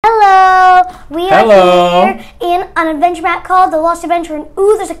we are here in an adventure map called The Lost Adventure, and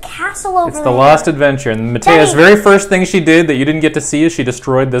ooh, there's a castle over there. It's The Lost Adventure, and Mattea's very first thing she did that you didn't get to see is she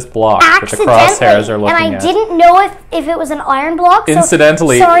destroyed this block that the crosshairs are looking at. And I didn't know if it was an iron block. So,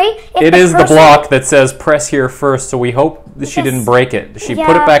 incidentally, sorry, it is the block that says press here first, so we hope that she didn't break it. She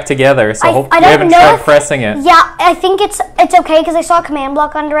put it back together, so we haven't tried pressing it. Yeah, I think it's okay because I saw a command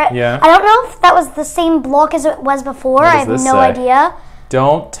block under it. Yeah. I don't know if that was the same block as it was before. I have no idea.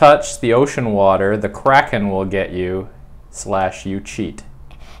 Don't touch the ocean water. The Kraken will get you / you cheat.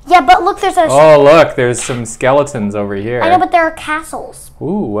 Yeah, but look, there's a... Oh, look, there's some skeletons over here. I know, but there are castles.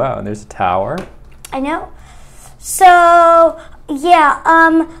 Ooh, wow, and there's a tower. I know. So,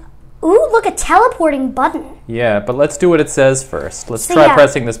 yeah, ooh, look, a teleporting button. Yeah, but let's do what it says first. Let's try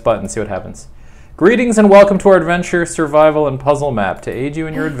pressing this button, see what happens. Greetings and welcome to our adventure, survival, and puzzle map. To aid you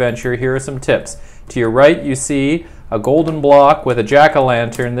in your adventure, here are some tips. To your right, you see a golden block with a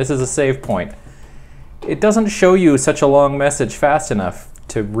jack-o'-lantern. This is a save point. It doesn't show you such a long message fast enough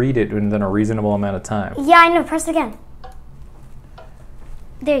to read it within a reasonable amount of time. Yeah, I know. Press it again.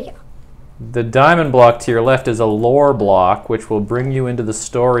 There you go. The diamond block to your left is a lore block, which will bring you into the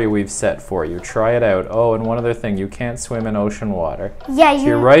story we've set for you. Try it out. Oh, and one other thing, you can't swim in ocean water. Yeah, to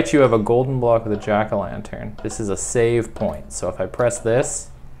your right, you have a golden block with a jack-o'-lantern. This is a save point. So if I press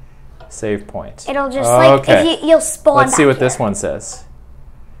this, save point. It'll just, if you'll spawn Let's see what here. this one says.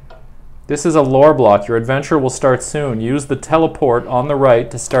 This is a lore block. Your adventure will start soon. Use the teleport on the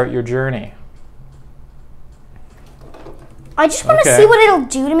right to start your journey. I just want to see what it'll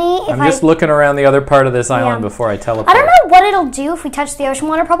do to me if I'm just looking around the other part of this island before I teleport. I don't know what it'll do if we touch the ocean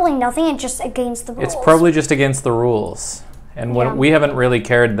water. Probably nothing. It's just against the rules. It's probably just against the rules. And we haven't really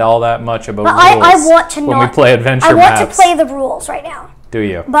cared all that much about rules I want to when we play adventure maps. I want to play the rules right now. Do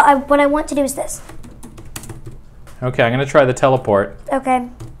you? But what I want to do is this. Okay, I'm going to try the teleport. Okay.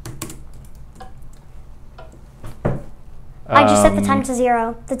 I just set the time to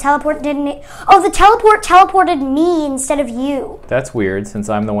 0. The teleport didn't... Oh, the teleport teleported me instead of you. That's weird, since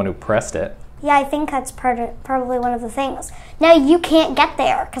I'm the one who pressed it. Yeah, I think that's probably one of the things. Now, you can't get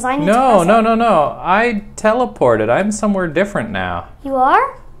there, because I need to press it. No. I teleported. I'm somewhere different now. You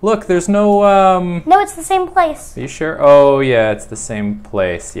are? Look, there's no... No, it's the same place. Are you sure? Oh, yeah, it's the same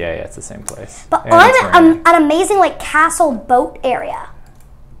place. Yeah, it's the same place. But I'm at an amazing, castle boat area.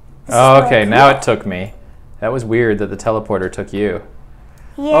 Oh, okay, now it took me. That was weird that the teleporter took you.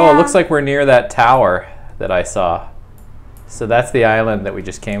 Yeah. Oh, it looks like we're near that tower that I saw. So that's the island that we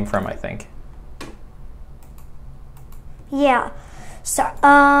just came from, I think. Yeah. So,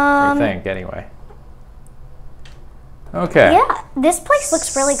 I think, anyway. Okay. Yeah, this place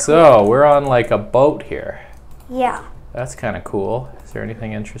looks really cool. So, we're on a boat here. Yeah. That's kind of cool. Is there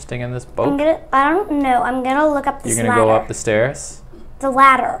anything interesting in this boat? I don't know. I'm going to look up this ladder. You're going to go up the stairs? The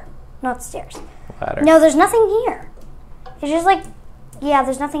ladder, not stairs. Ladder. No, there's nothing here. It's just yeah,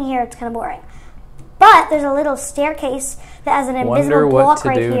 there's nothing here. It's kind of boring. But there's a little staircase that has an invisible block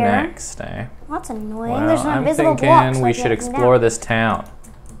right here. Wonder what to do next, eh? Well, that's annoying. Well, there's an invisible block. I'm thinking we should explore this town.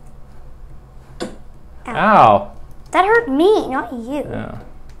 Ow. That hurt me, not you. Oh.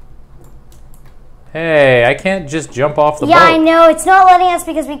 Hey, I can't just jump off the boat. Yeah, I know. It's not letting us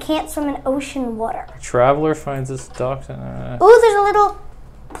because we can't swim in ocean water. Traveler finds this dock. Ooh, there's a little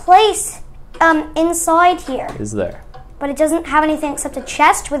place inside here. Is there? But it doesn't have anything except a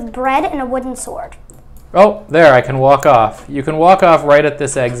chest with bread and a wooden sword. Oh, there, I can walk off. You can walk off right at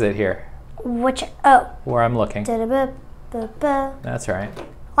this exit here. Which, oh. Where I'm looking. That's right.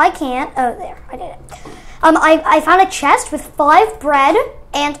 I can't. Oh, there, I did it. I found a chest with 5 bread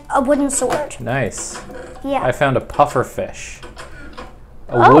and a wooden sword. Nice. Yeah. I found a puffer fish.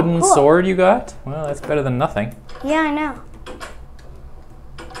 A wooden sword you got? Well, that's better than nothing. Yeah, I know.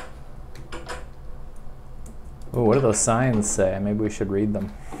 Ooh, what do those signs say? Maybe we should read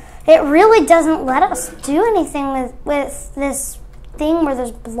them. It really doesn't let us do anything with this thing where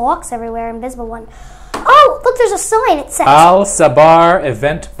there's blocks everywhere, invisible one. Oh, look, there's a sign. It says Al Sabar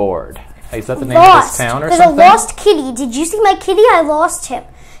Event Board. Is that the name of this town or something? There's a lost kitty. Did you see my kitty? I lost him.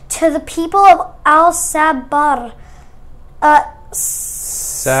 To the people of Al Sabar,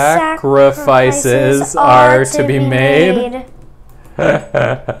 sacrifices are to be made. Ooh,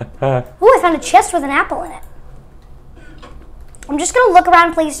 I found a chest with an apple in it. I'm just going to look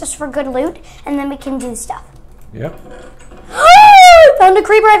around places just for good loot, and then we can do stuff. Yep. I found a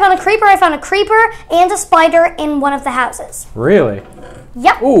creeper, I found a creeper, I found a creeper, and a spider in one of the houses. Really?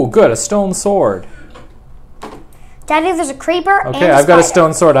 Yep. Ooh, good, a stone sword. Daddy, there's a creeper and a spider. Okay, I've got a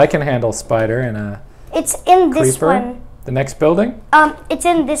stone sword. I can handle spider and a It's in this creeper. one. The next building? It's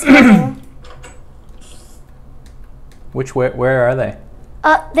in this building. Where are they?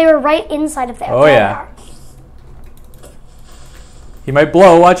 They were right inside of there. Oh, yeah. He might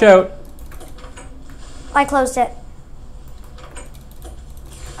blow. Watch out. I closed it.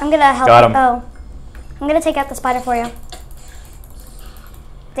 I'm gonna help. Got him. Oh, I'm gonna take out the spider for you.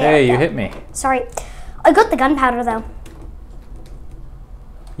 There Hey, we you go. hit me. Sorry. I got the gunpowder though.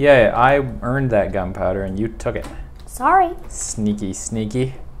 Yeah, I earned that gunpowder and you took it. Sorry. Sneaky,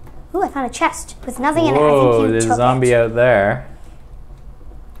 sneaky. Ooh, I found a chest with nothing in it. I Whoa, think you there's a took zombie it. out there.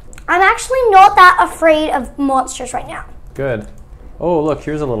 I'm actually not that afraid of monsters right now. Good. Oh, look,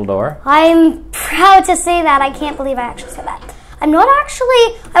 here's a little door. I'm proud to say that. I can't believe I actually said that. I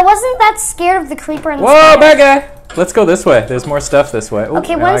wasn't that scared of the creeper and the Whoa, spider. bad guy! Let's go this way. There's more stuff this way. Ooh,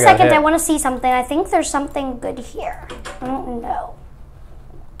 Okay, now one I got second. hit. I want to see something. I think there's something good here. I don't know.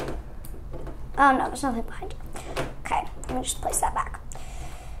 Oh, no, there's nothing behind you. Okay, let me just place that back.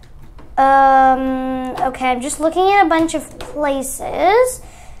 Okay, I'm just looking at a bunch of places.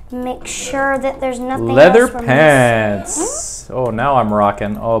 Make sure that there's nothing Leather else we're pants. missing. Oh, now I'm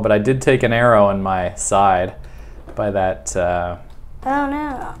rocking. Oh, but I did take an arrow in my side by that Oh,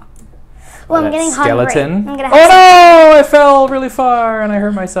 no. Well, I'm getting skeleton. hungry. I'm gonna Oh have no! I fell really far and I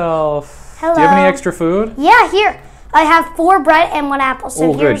hurt myself. Hello. Do you have any extra food? Yeah, here. I have 4 bread and 1 apple, so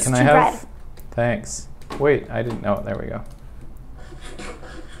Oh, good. here's Can 2 I have? bread. Thanks. Wait, I didn't know. There we go.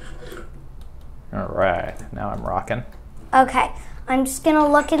 All right, now I'm rocking. Okay, I'm just gonna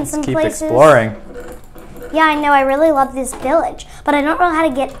look in some Keep places. exploring. Yeah, I know. I really love this village, but I don't know how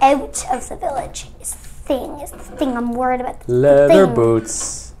to get out of the village. It's the thing I'm worried about. Leather thing.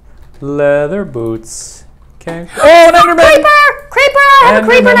 boots. Leather boots. Okay. Oh, an Enderman! Creeper! Creeper! I have a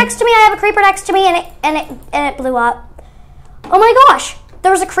creeper Enderman. next to me. I have a creeper next to me, and it blew up. Oh my gosh!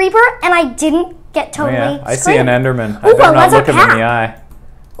 There was a creeper, and I didn't get Oh, totally. yeah. I see an screwed. Enderman. I Ooh, better a not leather look him in the cap.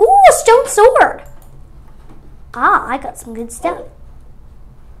 eye. Ooh, a stone sword. Ah, I got some good stuff.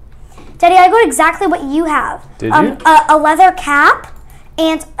 Daddy, I got exactly what you have. Did you? A leather cap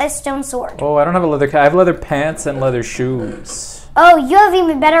and a stone sword. Oh, I don't have a leather cap. I have leather pants and leather shoes. Oh, you have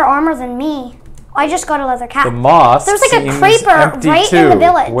even better armor than me. I just got a leather cap. The moss There's like a seems creeper empty right too. in the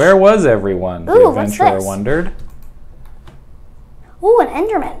village. Where was everyone? Ooh, the what's adventurer this? wondered. Ooh, an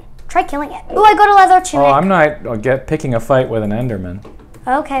Enderman. Try killing it. Ooh, I got a leather tunic. Oh, I'm not picking a fight with an Enderman.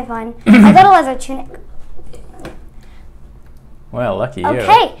 Okay, fine. I got a leather tunic. Well, lucky you.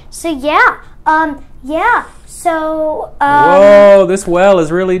 Okay, so yeah. So, Whoa, this well is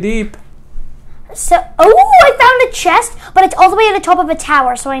really deep. So, oh, I found a chest, but it's all the way at the top of a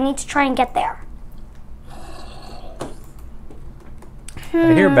tower, so I need to try and get there.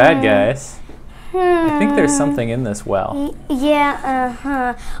 I hear bad guys. I think there's something in this well.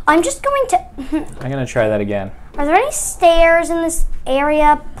 Yeah, I'm just going to... I'm going to try that again. Are there any stairs in this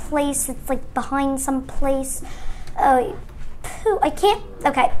area place? It's like behind some place. Oh, phew, I can't...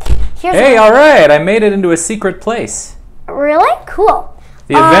 Okay, here's... Hey, all right, I made it into a secret place. Really? Cool.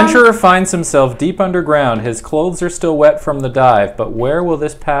 The adventurer finds himself deep underground. His clothes are still wet from the dive, but where will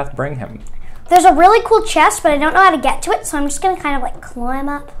this path bring him? There's a really cool chest, but I don't know how to get to it, so I'm just going to kind of like climb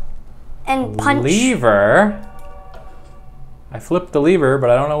up and punch. Lever? I flipped the lever, but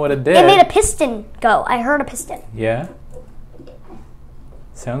I don't know what it did. It made a piston go. I heard a piston. Yeah?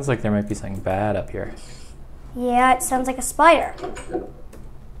 Sounds like there might be something bad up here. Yeah, it sounds like a spider.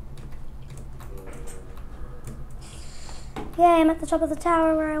 Yay, I'm at the top of the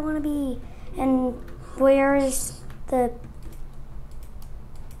tower where I want to be. And where is the...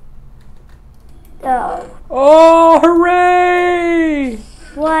 Oh. Oh, hooray!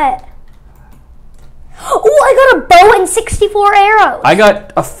 What? Oh, I got a bow and 64 arrows. I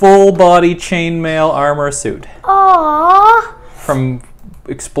got a full body chainmail armor suit Aww. from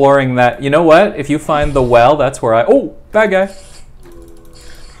exploring that. You know what? If you find the well, that's where I... Oh, bad guy.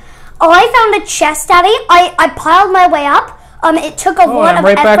 Oh, I found a chest, Daddy. I piled my way up. It took a lot I'm of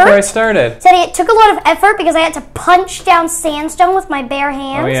right effort. back where I started. Daddy, it took a lot of effort because I had to punch down sandstone with my bare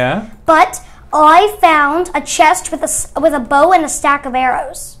hands. Oh, yeah? But I found a chest with a bow and a stack of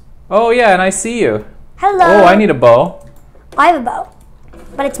arrows. Oh, yeah, and I see you. Hello. Oh, I need a bow. I have a bow,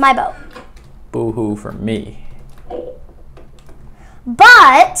 but it's my bow. Boo-hoo for me.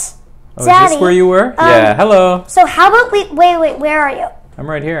 But, Oh, Daddy, is this where you were? Yeah, hello. So how about we... Wait, where are you? I'm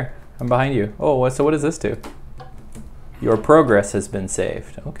right here. I'm behind you. Oh, so what does this do? Your progress has been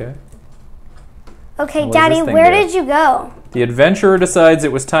saved. Okay. Okay, What does Daddy, this thing where do? did you go? The adventurer decides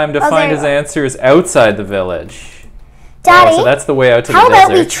it was time to Oh, find there his you go. answers outside the village. Daddy, Oh, so that's the way out to how the about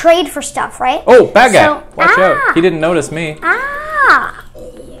desert. we trade for stuff, right? Oh, bad guy. So- Watch Ah. out. He didn't notice me. Ah.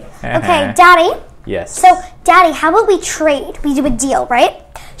 Okay, Daddy. Yes. So, Daddy, how about we trade? We do a deal, right?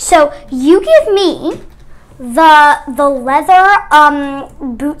 So, you give me the leather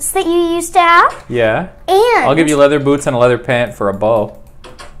boots that you used to have. Yeah. And I'll give you leather boots and a leather pant for a bow.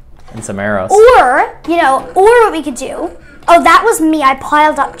 And some arrows. Or, or what we could do. Oh, that was me. I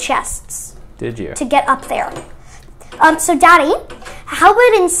piled up chests. Did you? To get up there. So, Daddy, how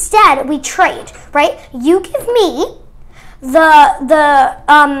about instead we trade, right? You give me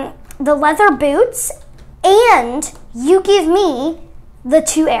the leather boots, and you give me the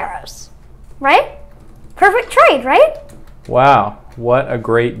 2 arrows, right? Perfect trade, right? Wow, what a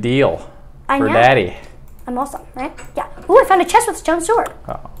great deal for know. Daddy. I'm awesome, right? Yeah. Ooh, I found a chest with a stone sword.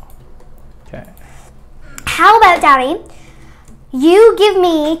 Oh, okay. How about, Daddy, you give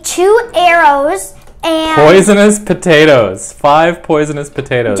me 2 arrows and... Poisonous potatoes. 5 poisonous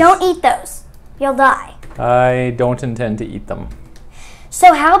potatoes. Don't eat those. You'll die. I don't intend to eat them.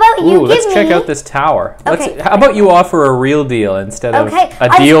 So how about you give me... let's check out this tower. Okay. How about you offer a real deal instead of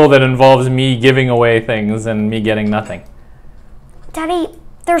a deal that involves me giving away things and me getting nothing? Daddy,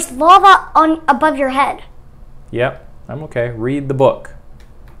 there's lava above your head. Yep, I'm okay. Read the book.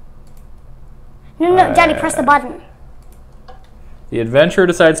 No, Daddy, press the button. The adventurer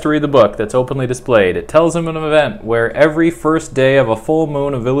decides to read the book that's openly displayed. It tells him of an event where every first day of a full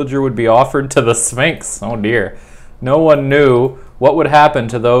moon a villager would be offered to the Sphinx. Oh dear. No one knew what would happen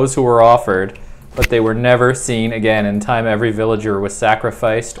to those who were offered, but they were never seen again. In time, every villager was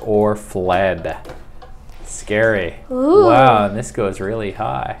sacrificed or fled. Scary. Ooh. Wow, and this goes really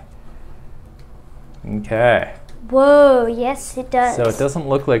high. Okay. Whoa, yes it does. So it doesn't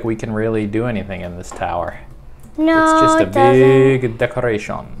look like we can really do anything in this tower. No, it's just a big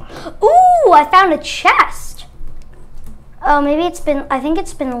decoration. Ooh, I found a chest. Oh, maybe I think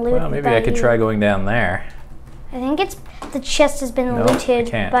it's been looted. Well, maybe I could try going down there. I think the chest has been looted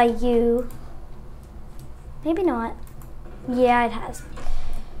by you. Maybe not. Yeah, it has.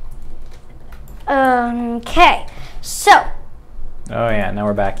 Okay, so. Oh yeah, now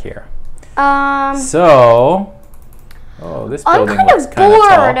we're back here. Oh, this building looks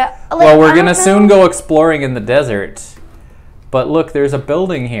kind of tall. Well, we're gonna soon go exploring in the desert. But look, there's a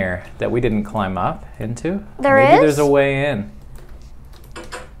building here that we didn't climb up into. Maybe there's a way in.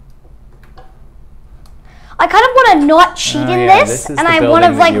 I kind of want to not cheat in this, and I want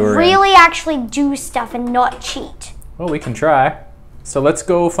to really actually do stuff and not cheat. Well, we can try. So let's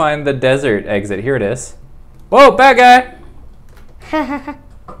go find the desert exit. Here it is. Whoa, bad guy!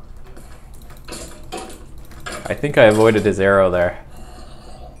 I think I avoided his arrow there.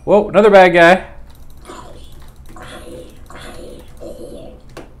 Whoa, another bad guy.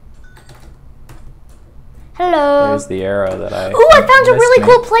 Hello. There's the arrow that I... Ooh, I found a really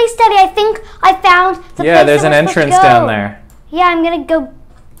cool place, Daddy. I think I found the place. Yeah, there's an entrance down there. Yeah, I'm going to go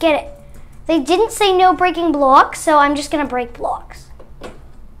get it. They didn't say no breaking blocks, so I'm just going to break blocks.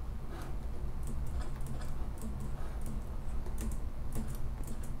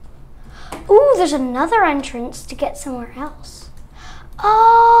 Ooh, there's another entrance to get somewhere else.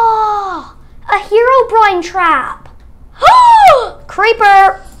 Oh, a Herobrine trap.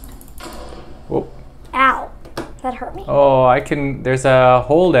 Creeper. Whoa. Ow, that hurt me. Oh, there's a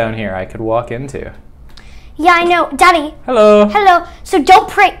hole down here I could walk into. Yeah, I know. Daddy. Hello. Hello. So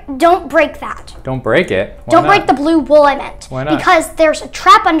don't break that. Don't break it? Why don't not? break the blue wool, I meant. Why not? Because there's a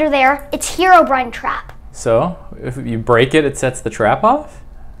trap under there. It's Herobrine trap. So, if you break it, it sets the trap off?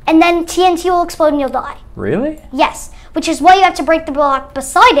 And then TNT will explode and you'll die. Really? Yes, which is why you have to break the block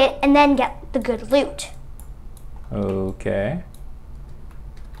beside it and then get the good loot. Okay.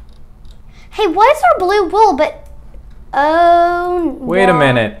 Hey, why is there blue wool but... Oh, wait a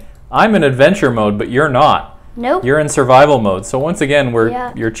minute. I'm in adventure mode, but you're not. Nope. You're in survival mode. So once again,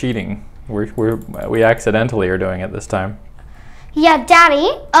 you're cheating. We accidentally are doing it this time. Yeah,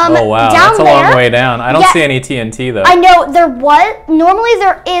 Daddy. Oh wow, that's a long way down. I don't see any TNT though. I know there was. Normally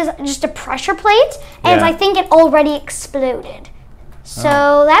there is just a pressure plate, and I think it already exploded.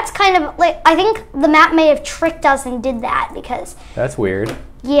 So that's kind of like, I think the map may have tricked us and did that because. That's weird.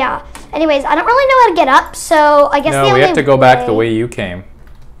 Yeah. Anyways, I don't really know how to get up, so I guess we have to go back the way you came.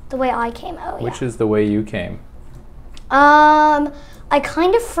 The way I came. Oh yeah. Which is the way you came? I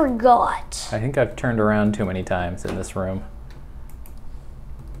kind of forgot. I think I've turned around too many times in this room.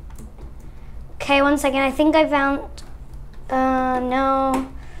 Okay, 1 second. I think I found...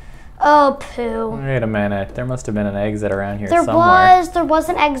 no. Oh, poo. Wait a minute. There must have been an exit around here somewhere. There was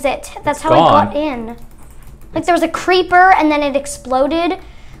an exit. That's how I got in. Like, there was a creeper, and then it exploded.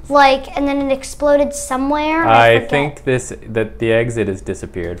 And then it exploded somewhere. I think that the exit has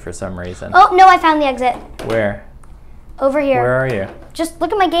disappeared for some reason. Oh, no, I found the exit. Where? Over here. Where are you? Just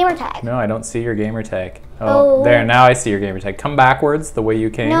look at my gamer tag. No, I don't see your gamer tag. Oh, there. Now I see your gamer tag. Come backwards the way you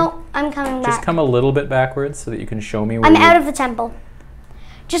came. No, I'm coming back. Just come a little bit backwards so that you can show me where I'm out of the temple.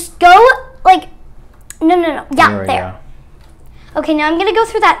 Just go, like... No. Yeah, there. Okay, now I'm going to go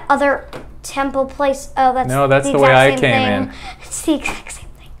through that other temple place. Oh, that's no, that's the way I came in. It's the exact same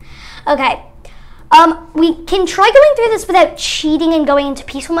thing. Okay. We can try going through this without cheating and going into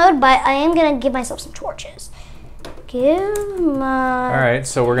peaceful mode, but I am going to give myself some torches. All right,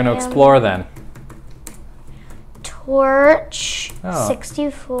 so we're going to explore then. Torch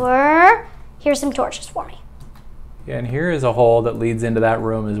 64. Here's some torches for me. Yeah, and here is a hole that leads into that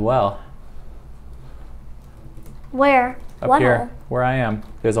room as well. Where? Up here, where I am.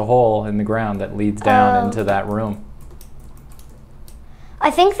 There's a hole in the ground that leads down into that room.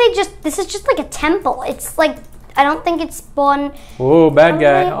 I think this is just like a temple. It's like, I don't think it's spawned. Oh, bad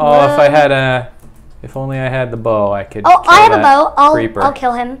guy. Oh, if only I had the bow, I could kill I have a bow. Creeper. I'll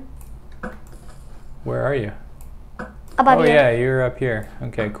kill him. Where are you? Above you. Oh yeah, you're up here.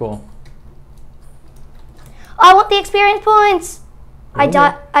 Okay, cool. I want the experience points. I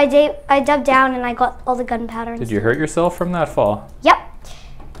dug down and I got all the gunpowder. Did you hurt yourself from that fall? Yep.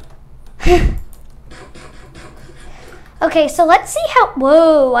 Okay, so let's see how.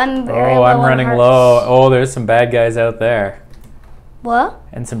 Whoa, I'm very low. Oh, I'm running low. Oh, there's some bad guys out there. What?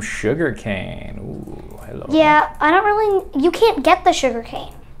 And some sugar cane. Ooh, hello. Yeah, I don't really. You can't get the sugar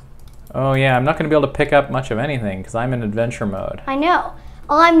cane. Oh yeah, I'm not going to be able to pick up much of anything because I'm in adventure mode. I know.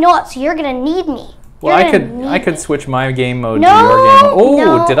 Well, I'm not, so you're going to need me. Well, I could switch my game mode to your game mode.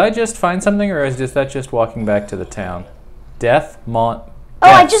 Oh, did I just find something, or is that just walking back to the town?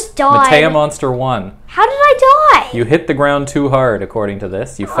 I just died. Mattea Monster 1. How did I die? You hit the ground too hard, according to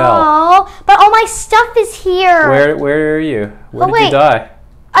this. You fell. Oh, but all my stuff is here. Where are you? Where did you die?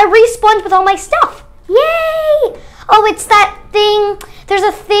 I respawned with all my stuff. Yay! Oh, it's that thing. There's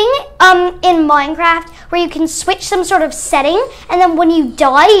a thing in Minecraft where you can switch some sort of setting, and then when you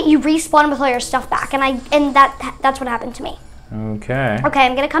die, you respawn with all your stuff back. And that's what happened to me. Okay. Okay,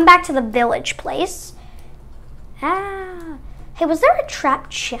 I'm gonna come back to the village place. Hey, was there a trapped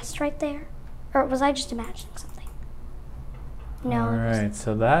chest right there, or was I just imagining something? No. All right,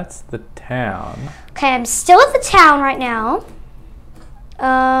 so that's the town. Okay, I'm still at the town right now.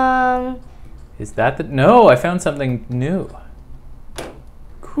 Is that the... No, I found something new.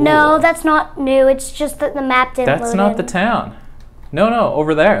 Cool. No, that's not new. It's just that the map didn't load That's not the town. No,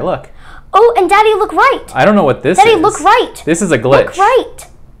 over there, look. Oh, and Daddy, look right. I don't know what this is. Daddy, look right. This is a glitch. Look right.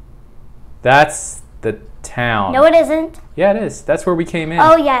 That's the town. No, it isn't. Yeah, it is. That's where we came in.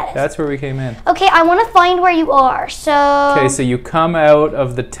 Oh, yeah, it is. That's where we came in. Okay, I want to find where you are, so... Okay, so you come out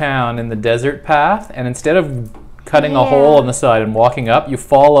of the town in the desert path, and instead of cutting a hole on the side and walking up, you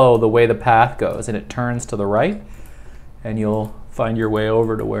follow the way the path goes, and it turns to the right, and you'll find your way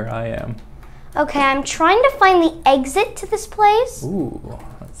over to where I am. Okay, I'm trying to find the exit to this place. Ooh,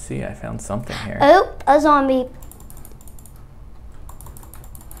 let's see, I found something here. Oh, a zombie.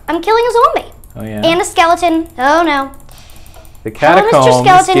 I'm killing a zombie. Oh, yeah? And a skeleton. Oh, no. The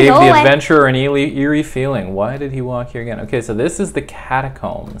catacombs gave the adventurer an eerie feeling. Why did he walk here again? Okay, so this is the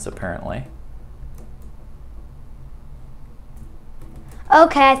catacombs, apparently.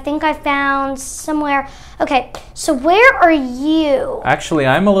 Okay, I think I found somewhere. Okay, so where are you? Actually,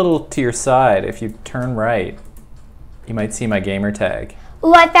 I'm a little to your side. If you turn right, you might see my gamer tag.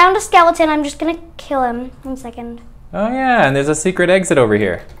 Ooh, I found a skeleton. I'm just going to kill him. 1 second. Oh, yeah, and there's a secret exit over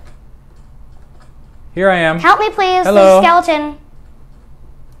here. Here I am. Help me, please. Hello. There's a skeleton.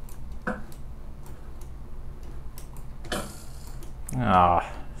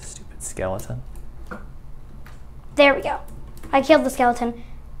 Ah, stupid skeleton. There we go. I killed the skeleton.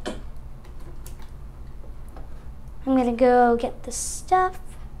 I'm gonna go get the stuff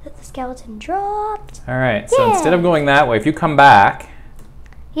that the skeleton dropped. All right, so instead of going that way, if you come back.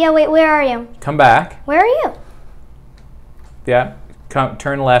 Yeah, wait, where are you? Come back. Where are you? Yeah,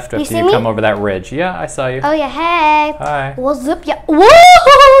 turn left after you come over that ridge. Yeah, I saw you. Oh, yeah, hey. Hi. What's up? Yeah. Whoa!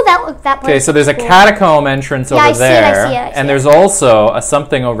 That okay, so there's a catacomb entrance over there. I see it. And there's also a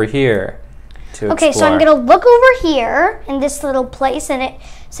something over here. Okay, so I'm going to look over here in this little place, and it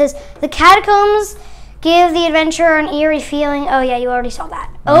says, the catacombs give the adventurer an eerie feeling. Oh, yeah, you already saw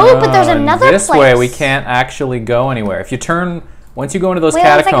that. Oh, but there's another place. This way, we can't actually go anywhere. If you turn, once you go into those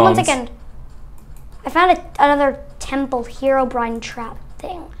catacombs... Wait, 1 second. I found another temple Herobrine trap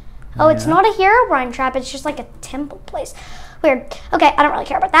thing. Oh, it's not a Herobrine trap. It's just like a temple place. Weird. Okay, I don't really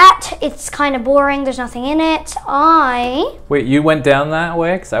care about that. It's kind of boring. There's nothing in it. Wait, you went down that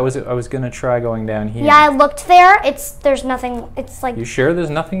way? Because I was gonna try going down here. Yeah, I looked there. There's nothing. It's like. You sure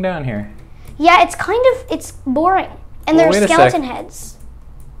there's nothing down here? Yeah, it's boring. And there's skeleton heads.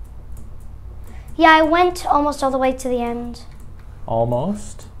 Yeah, I went almost all the way to the end.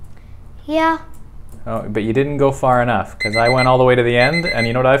 Almost? Yeah. Oh, but you didn't go far enough, because I went all the way to the end, and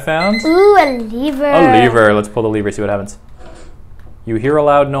you know what I found? Ooh, a lever. A lever. Let's pull the lever, see what happens. You hear a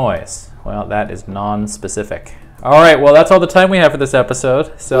loud noise. Well, that is non-specific. All right, well, that's all the time we have for this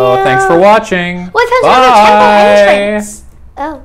episode. So thanks for watching. Well, I found another temple entrance. Oh.